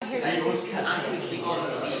It's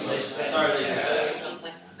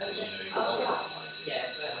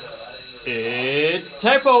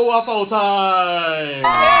Table Waffle time!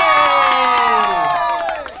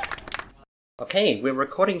 Okay, we're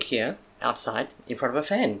recording here, outside, in front of a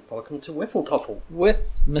fan. Welcome to Wiffle Toffle.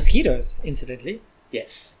 With mosquitoes, incidentally.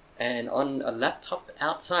 Yes, and on a laptop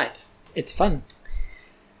outside. It's fun.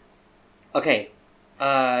 Okay,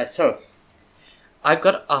 so I've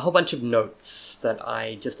got a whole bunch of notes that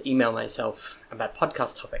I just emailed myself about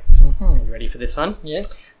podcast topics. Mm-hmm. Are you ready for this one?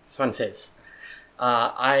 Yes. This one says,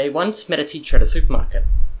 I once met a teacher at a supermarket.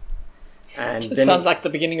 And It then sounds like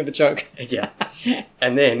the beginning of a joke. Yeah.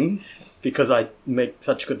 And then, because I make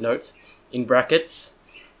such good notes, in brackets,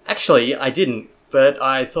 actually I didn't, but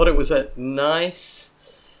I thought it was a nice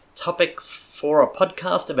topic for a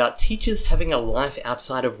podcast about teachers having a life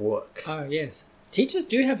outside of work. Oh, yes. Teachers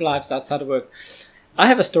do have lives outside of work. I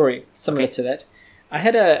have a story similar to that. I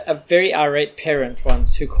had a very irate parent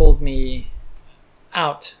once who called me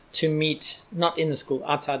out to meet, not in the school,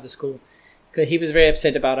 outside the school. Because he was very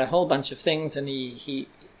upset about a whole bunch of things, and he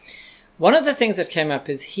one of the things that came up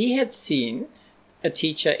is he had seen a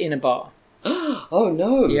teacher in a bar. Oh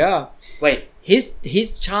no! Yeah. Wait. His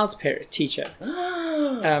child's teacher.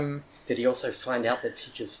 Did he also find out that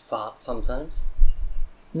teachers fart sometimes?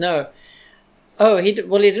 No. Oh, he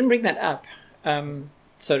didn't bring that up,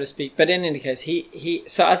 so to speak. But in any case, he.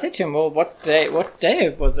 So I said to him, "Well, what day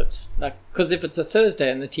was it? Like, because if it's a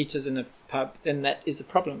Thursday and the teacher's in a pub, then that is a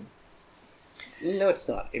problem." No, it's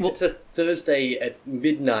not. If it's a Thursday at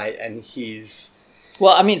midnight and he's...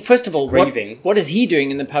 Well, I mean, first of all, raving. What is he doing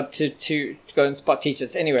in the pub to go and spot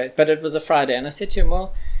teachers? Anyway, but it was a Friday, and I said to him,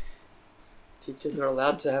 well... Teachers are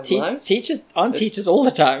allowed to have lives? Teachers aren't teachers all the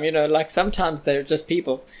time, like sometimes they're just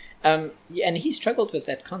people. And he struggled with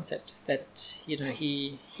that concept, that,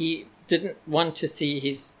 he didn't want to see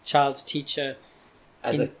his child's teacher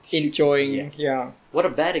enjoying... Yeah. What a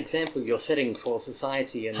bad example you're setting for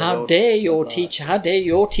society. And how dare your teacher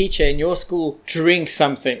in your school drink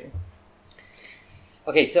something?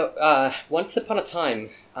 Okay, so once upon a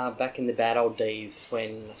time, back in the bad old days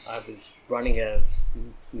when I was running a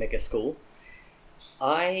mega school,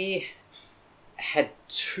 I had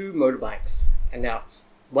 2 motorbikes. And now,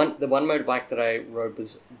 the one motorbike that I rode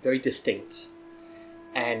was very distinct.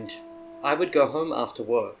 And I would go home after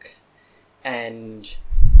work and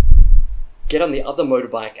get on the other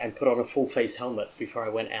motorbike and put on a full face helmet before I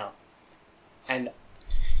went out.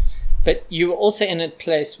 But you were also in a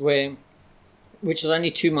place which was only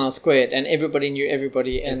 2 miles squared, and everybody knew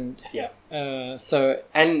everybody, and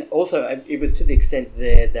and also it was to the extent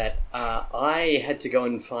there that I had to go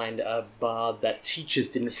and find a bar that teachers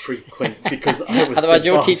didn't frequent because I was otherwise the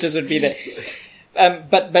your boss. teachers would be there.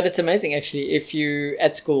 But it's amazing actually if you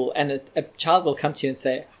at school and a child will come to you and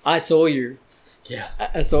say, "I saw you." Yeah,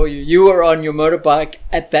 I saw you. You were on your motorbike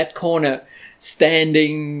at that corner,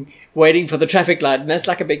 standing, waiting for the traffic light, and that's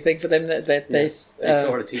like a big thing for them. They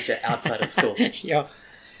saw a teacher outside of school. Yeah.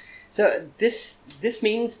 So this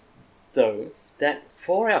means, though, that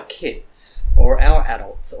for our kids or our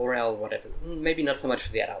adults or our whatever, maybe not so much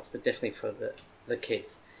for the adults, but definitely for the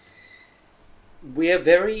kids, we are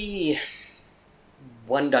very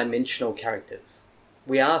one-dimensional characters.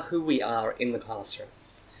 We are who we are in the classroom,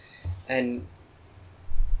 and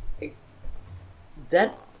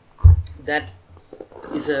that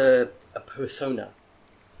is a persona,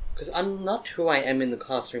 because I'm not who I am in the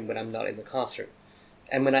classroom when I'm not in the classroom,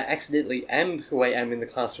 and when I accidentally am who I am in the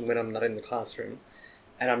classroom when I'm not in the classroom,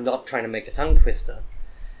 and I'm not trying to make a tongue twister,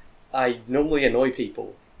 I normally annoy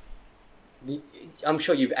people. I'm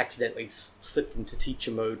sure you've accidentally slipped into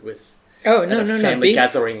teacher mode with family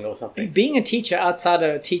gathering or something. Being a teacher outside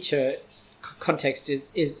a teacher context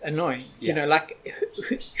is annoying. Yeah. Like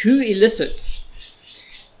who elicits.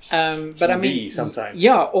 But I mean, sometimes,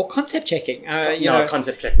 or concept checking.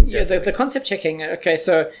 Concept checking. Yeah, the concept checking. Okay,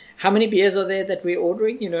 so how many beers are there that we're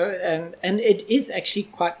ordering? And it is actually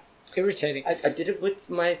quite irritating. I did it with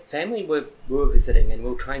my family. We were visiting, and we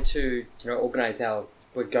were trying to organize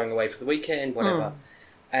we're going away for the weekend, whatever.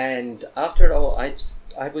 And after it all, I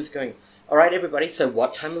was going, all right, everybody. So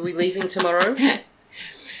what time are we leaving tomorrow?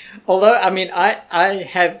 Although, I mean, I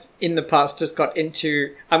have in the past just got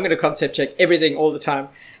into, I'm going to concept check everything all the time.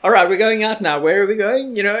 All right, we're going out now. Where are we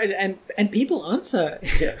going? And people answer.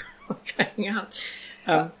 Yeah. We're going out.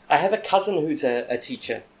 I have a cousin who's a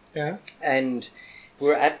teacher. Yeah. And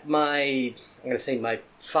we're at my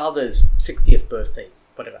father's 60th birthday,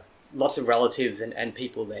 whatever. Lots of relatives and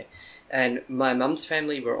people there. And my mum's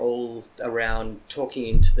family were all around talking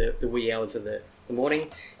into the wee hours of the morning.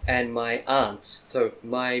 And my aunts, so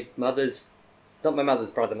my mother's not my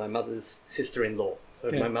mother's brother, my mother's sister-in-law. So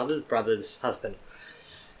Yeah. my mother's brother's husband.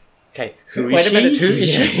 Okay, who is Wait she? a minute, who is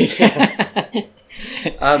she?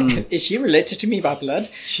 Um, Is she related to me by blood?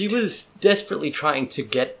 she was desperately trying to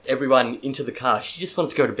get everyone into the car. She just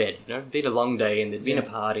wanted to go to bed. It'd been a long day and there'd been a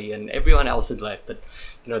party and everyone else had left. But,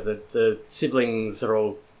 the siblings are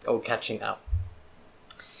all catching up.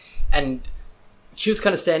 And she was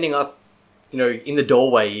kind of standing up, in the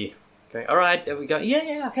doorway, going, all right, there we go.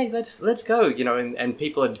 Yeah, okay, let's go, and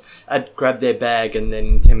people had grabbed their bag and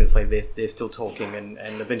then 10 minutes later they're still talking and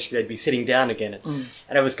eventually they'd be sitting down again.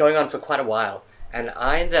 And it was going on for quite a while. And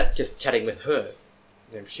I ended up just chatting with her.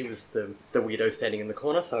 She was the weirdo standing in the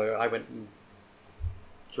corner, so I went and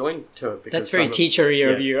joined her. That's very teachery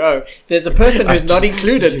yes. of you. Oh, there's a person who's not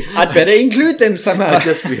included. I'd better include them somehow. I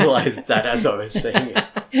just realised that as I was saying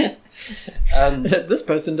it. This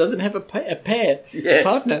person doesn't have a pair Yes.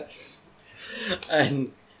 partner.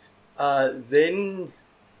 And then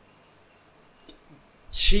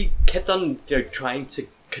she kept on trying to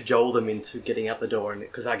cajole them into getting out the door,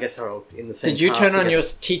 because I guess they're all in the same Did you car turn on together. your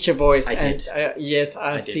teacher voice? I and did. Yes,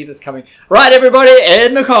 I did. see this coming. Right, everybody,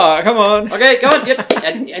 in the car. Come on. Okay, go on. Yep.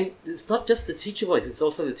 And it's not just the teacher voice; it's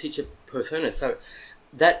also the teacher persona. So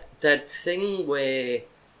that thing where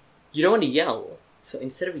you don't want to yell. So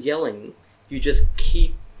instead of yelling, you just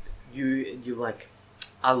keep you like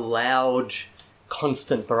a loud,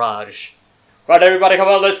 constant barrage. Right, everybody, come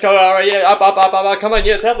on, let's go. All right, yeah, up, come on,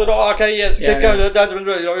 yes, out the door. Okay, yes, Yeah, go.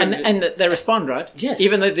 And they respond, right? Yes.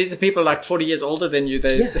 Even though these are people like 40 years older than you,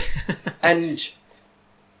 they. Yeah.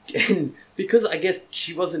 and because I guess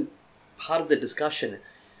she wasn't part of the discussion,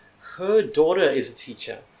 her daughter is a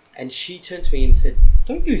teacher, and she turned to me and said,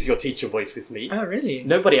 "Don't use your teacher voice with me." Oh, really?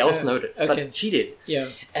 Nobody else noticed, okay. but she did. Yeah.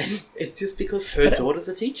 And it's just because her daughter's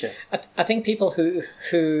a teacher. I think people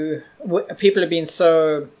people have been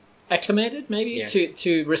so acclimated, maybe, Yeah.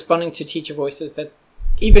 to responding to teacher voices that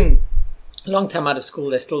even a long time out of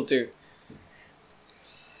school, they still do.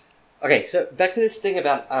 Okay, so back to this thing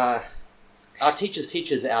about our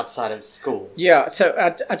teachers outside of school. Yeah, so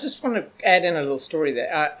I just want to add in a little story there.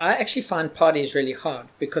 I actually find parties really hard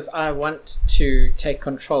because I want to take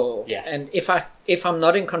control. Yeah. And if I'm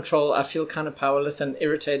not in control, I feel kind of powerless and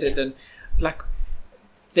irritated and like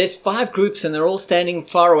there's 5 groups and they're all standing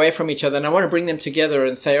far away from each other and I want to bring them together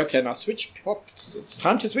and say, okay, now switch. It's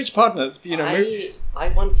time to switch partners. Move. I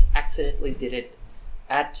once accidentally did it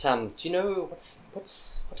at do you know what's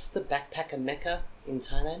the backpacker mecca in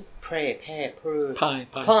Thailand? Pai.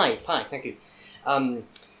 Thank you.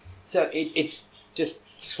 So it's just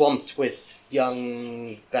swamped with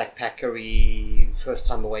young backpackery, first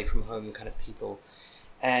time away from home kind of people,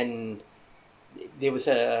 and there was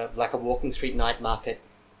a walking street night market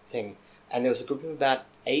thing, and there was a group of about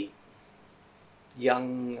 8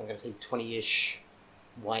 young, I'm going to say 20-ish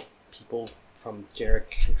white people from Jera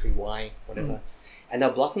Country Y, whatever, and they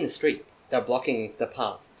were blocking the street. They were blocking the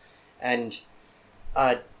path, and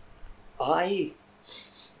I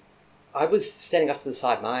was standing up to the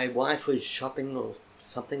side. My wife was shopping or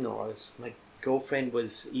something, or my girlfriend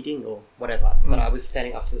was eating or whatever. But I was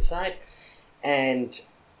standing up to the side, and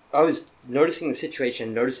I was noticing the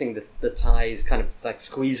situation, noticing the Thais kind of like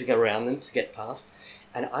squeezing around them to get past.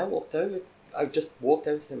 And I just walked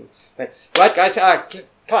over to them. Went, right, guys,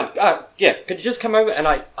 come on, yeah, could you just come over? And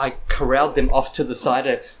I corralled them off to the side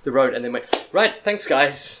of the road, and then went, right, thanks,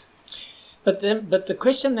 guys. But the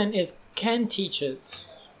question then is, can teachers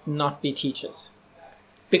not be teachers?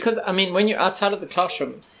 Because, I mean, when you're outside of the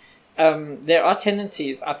classroom, there are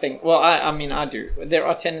tendencies, I think, well, I do. There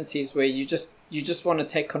are tendencies where you just want to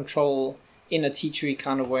take control in a teachery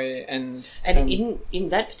kind of way. And in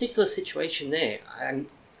that particular situation there,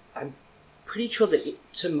 I'm pretty sure that,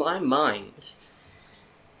 to my mind,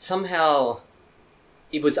 somehow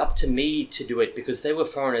it was up to me to do it because they were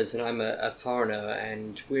foreigners and I'm a foreigner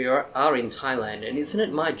and we are in Thailand. And isn't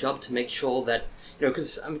it my job to make sure that,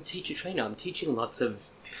 because I'm a teacher trainer, I'm teaching lots of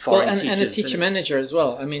foreign teachers. And a teacher manager as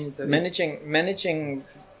well. I mean, so managing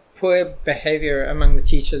poor behavior among the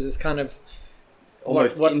teachers is kind of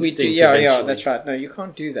almost what we do. instinct Yeah, eventually. that's right. No, you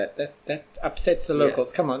can't do that. That upsets the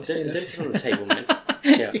locals. Come on. Don't sit on the table, man.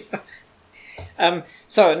 Yeah.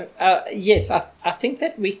 Yes, I think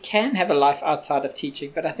that we can have a life outside of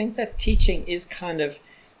teaching, but I think that teaching is kind of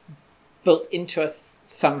built into us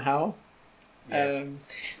somehow. Yeah.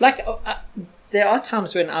 There are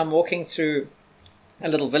times when I'm walking through a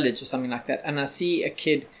little village or something like that, and I see a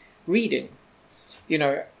kid reading,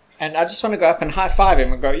 and I just want to go up and high five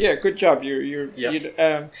him and go, "Yeah, good job, I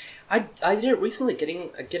did it recently,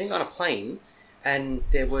 getting on a plane, and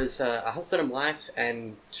there was a husband and wife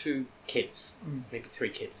and 2 kids, maybe 3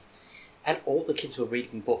 kids, and all the kids were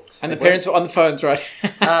reading books. And the parents were on the phones, right?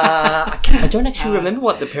 I don't actually remember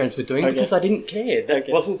what the parents were doing because I didn't care. That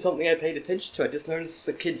wasn't something I paid attention to. I just noticed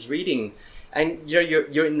the kids reading. And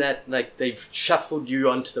you're in that, like, they've shuffled you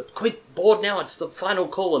onto the, quick, board now, it's the final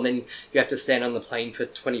call, and then you have to stand on the plane for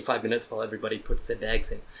 25 minutes while everybody puts their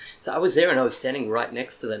bags in. So I was there and I was standing right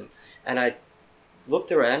next to them, and I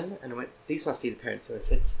looked around and I went, these must be the parents. And I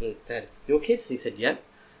said to the dad, your kids? And he said, yep.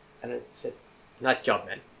 And I said, nice job,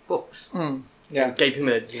 man. Books. Yeah. And gave him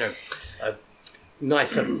a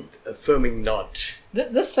nice affirming nod.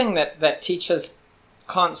 This thing that teachers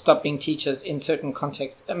can't stop being teachers in certain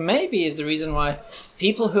contexts maybe is the reason why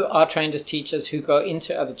people who are trained as teachers who go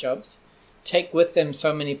into other jobs take with them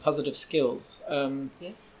so many positive skills.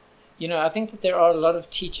 You know, I think that there are a lot of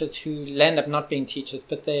teachers who land up not being teachers,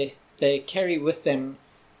 but they carry with them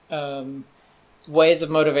ways of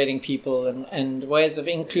motivating people and ways of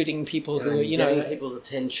including people who, you know, people's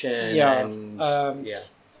attention. Yeah,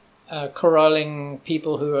 And corralling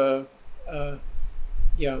people who are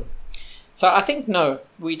So I think, no,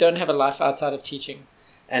 we don't have a life outside of teaching.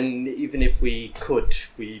 And even if we could,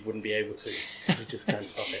 we wouldn't be able to. We just can't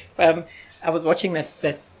stop it. I was watching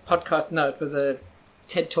that podcast. No, it was a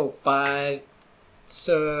TED Talk by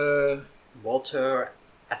Sir Walter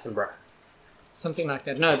Attenborough. Something like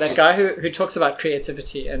that. No, that guy who talks about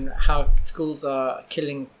creativity and how schools are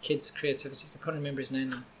killing kids' creativities. I can't remember his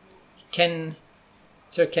name.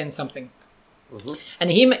 Sir Ken something. Mm-hmm. And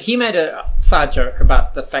he made a side joke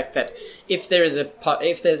about the fact that if there's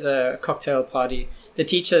a cocktail party, the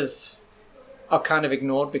teachers are kind of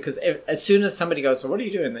ignored because as soon as somebody goes, "Well, what are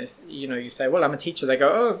you doing?" This, you know, you say, "Well, I'm a teacher." They go,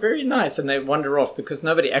 "Oh, very nice," and they wander off because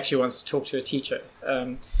nobody actually wants to talk to a teacher.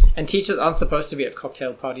 And teachers aren't supposed to be at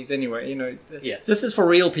cocktail parties anyway. You know, yes. This is for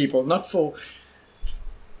real people, not for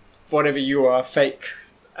whatever you are, fake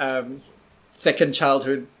second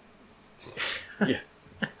childhood. Yeah.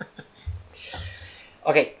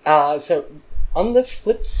 Okay, so on the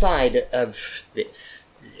flip side of this,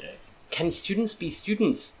 yes, can students be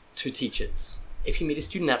students to teachers? If you meet a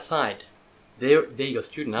student outside, they're your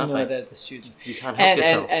student, aren't they? No, they're the student. You can't help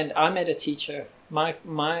yourself. And I met a teacher,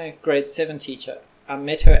 my grade 7 teacher. I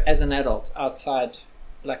met her as an adult outside,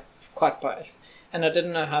 like quite by, and I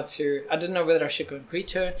didn't know whether I should go and greet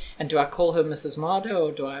her, and do I call her Mrs. Marder,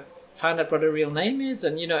 or do I find out what her real name is?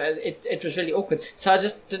 And, you know, it was really awkward. So I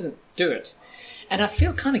just didn't do it. And I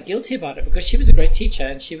feel kind of guilty about it because she was a great teacher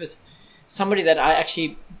and she was somebody that I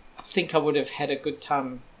actually think I would have had a good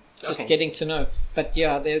time just getting to know. But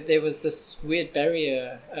yeah, there was this weird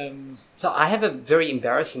barrier. So I have a very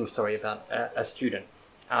embarrassing story about a student.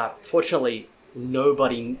 Fortunately,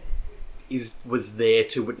 nobody was there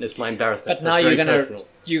to witness my embarrassment. But now you're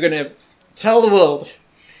gonna tell the world.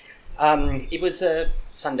 It was a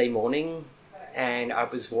Sunday morning, and I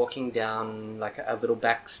was walking down like a little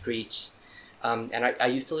back street. And I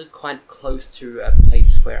used to live quite close to a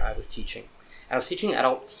place where I was teaching. And I was teaching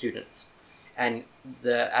adult students. And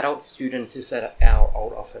the adult students is at our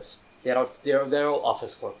old office. The adults, they're all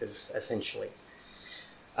office workers, essentially.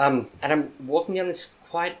 And I'm walking down this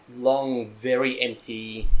quite long, very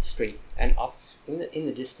empty street. And off in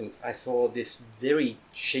the distance, I saw this very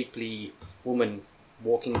shapely woman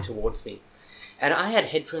walking towards me. And I had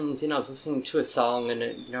headphones in, I was listening to a song, and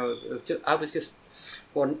I was just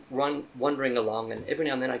wandering along, and every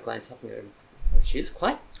now and then I glance up and go, oh, she's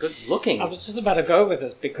quite good looking. I was just about to go with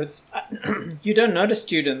this because you don't notice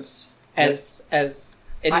students as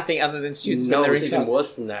anything other than students when they're in class. No, it was even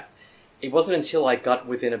worse than that. It wasn't until I got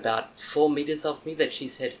within about 4 meters of me that she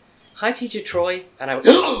said, "Hi, Teacher Troy," and I went,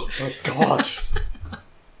 oh God.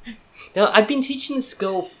 Now, I've been teaching this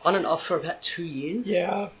girl on and off for about 2 years.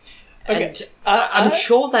 Yeah. Okay. And I'm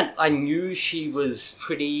sure that I knew she was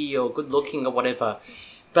pretty or good looking or whatever,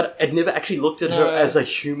 but I'd never actually looked at her as a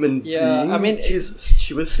human being. I mean, she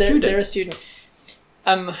was a student. They're a student.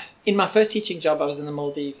 In my first teaching job, I was in the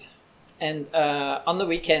Maldives, and on the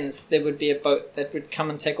weekends there would be a boat that would come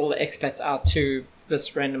and take all the expats out to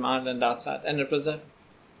this random island outside, and it was a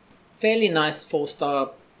fairly nice 4-star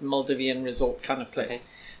Maldivian resort kind of place. Okay.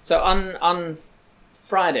 So on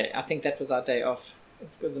Friday, I think that was our day off. It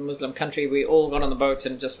was a Muslim country. We all got on the boat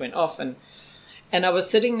and just went off. And I was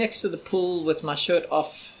sitting next to the pool with my shirt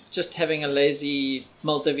off, just having a lazy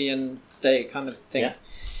Maldivian day kind of thing. Yeah.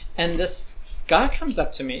 And this guy comes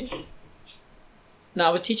up to me. Now,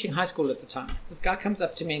 I was teaching high school at the time. This guy comes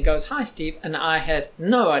up to me and goes, "Hi, Steve." And I had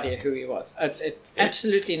no idea who he was.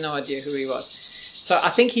 Absolutely no idea who he was. So I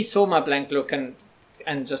think he saw my blank look and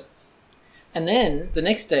then the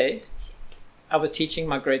next day, I was teaching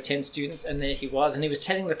my grade 10 students, and there he was, and he was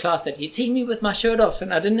telling the class that he'd seen me with my shirt off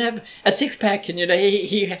and I didn't have a six-pack, and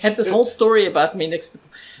he had this whole story about me next to the...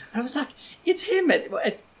 And I was like, it's him.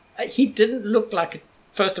 He didn't look like...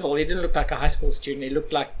 First of all, he didn't look like a high school student. He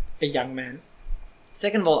looked like a young man.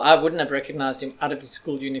 Second of all, I wouldn't have recognized him out of his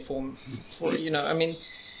school uniform for,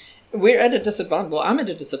 we're at a disadvantage. Well, I'm at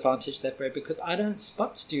a disadvantage that way because I don't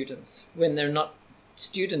spot students when they're not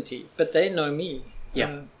studenty, but they know me.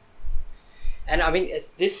 Yeah. And I mean,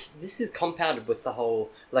 this is compounded with the whole,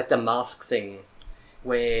 like the mask thing,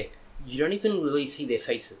 where you don't even really see their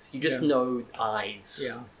faces. You just know eyes.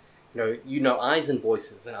 Yeah. You know eyes and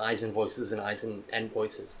voices, and eyes and voices, and eyes and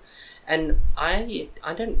voices. And I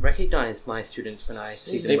don't recognize my students when I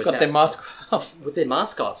see them. They've got their mask off. With their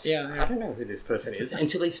mask off. Yeah. I don't know who this person is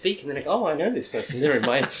until they speak, and then I go, oh, I know this person. They're in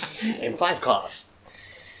my M5 class.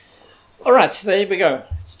 All right, so there we go.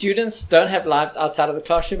 Students don't have lives outside of the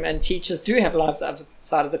classroom, and teachers do have lives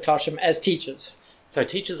outside of the classroom as teachers. So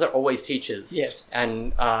teachers are always teachers. Yes.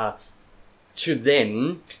 And to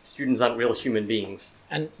them, students aren't real human beings.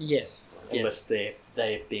 And yes. Unless they're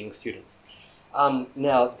being students.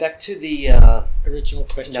 Now, back to the... original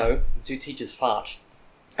question. No, do teachers fart?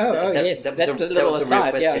 Yes. That was a little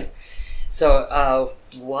aside, question. So,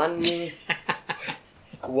 one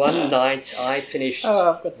night I finished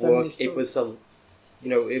I've got so work. many It was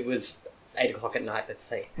it was 8 o'clock at night, let's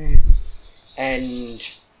say. And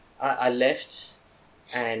I left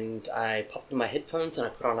and I popped in my headphones and I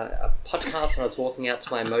put on a podcast and I was walking out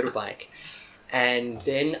to my motorbike. And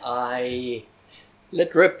then I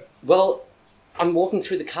let rip. Well, I'm walking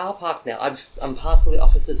through the car park now. I'm past all the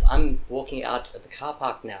officers. I'm walking out at the car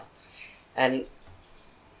park now. And,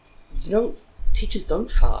 teachers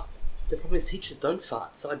don't fart. The problem is teachers don't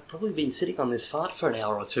fart. So I'd probably been sitting on this fart for an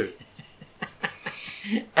hour or two.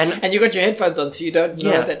 And you got your headphones on, so you don't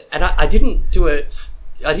know that. And I didn't do it.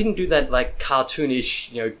 I didn't do that like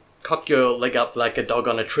cartoonish, cock your leg up like a dog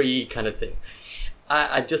on a tree kind of thing.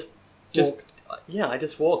 I just I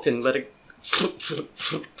just walked and let it.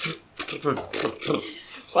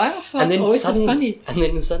 Wow, that's always so funny. And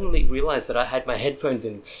then suddenly realised that I had my headphones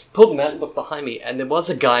in, pulled them out and looked behind me, and there was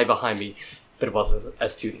a guy behind me, but it was a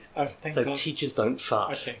student. Oh, thank God. So God. Teachers don't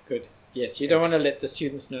fart. Okay, good. Yes, you don't want to let the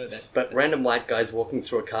students know that. But random white guys walking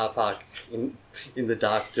through a car park in the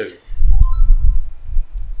dark do.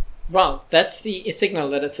 Well, that's the signal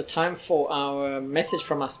that it's a time for our message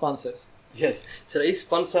from our sponsors. Yes. Today's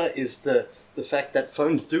sponsor is the fact that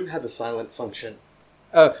phones do have a silent function.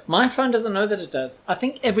 Oh, my phone doesn't know that it does. I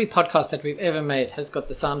think every podcast that we've ever made has got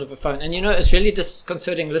the sound of a phone. And it's really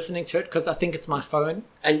disconcerting listening to it because I think it's my phone.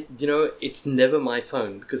 And, it's never my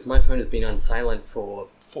phone because my phone has been on silent for...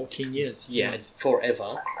 14 years. Yeah, it's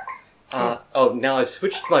forever. Now I've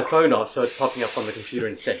switched my phone off so it's popping up on the computer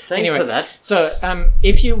instead. Thanks for that. So,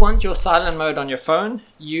 if you want your silent mode on your phone,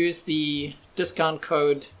 use the discount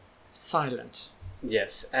code SILENT.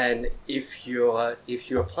 Yes, and if you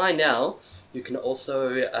apply now, you can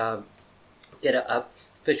also get a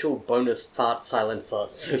special bonus fart silencer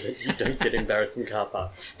so that you don't get embarrassed in car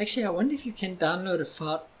parks. Actually, I wonder if you can download a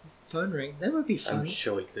fart phone ring. That would be fun. I'm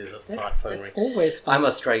sure there's a fart phone ring. That's always fun. I'm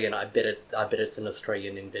Australian. I bet it's an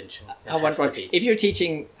Australian invention. I want one. If you're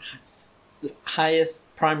teaching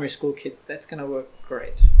highest primary school kids, that's going to work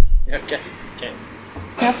great. Okay.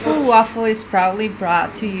 Truffle Waffle is proudly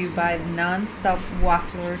brought to you by the non-stop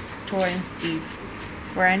wafflers, Tor and Steve.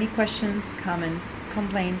 For any questions, comments,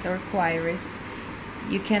 complaints, or queries,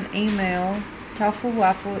 you can email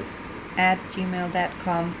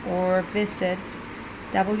trufflewaffle@gmail.com or visit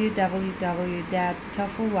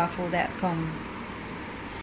www.trufflewaffle.com.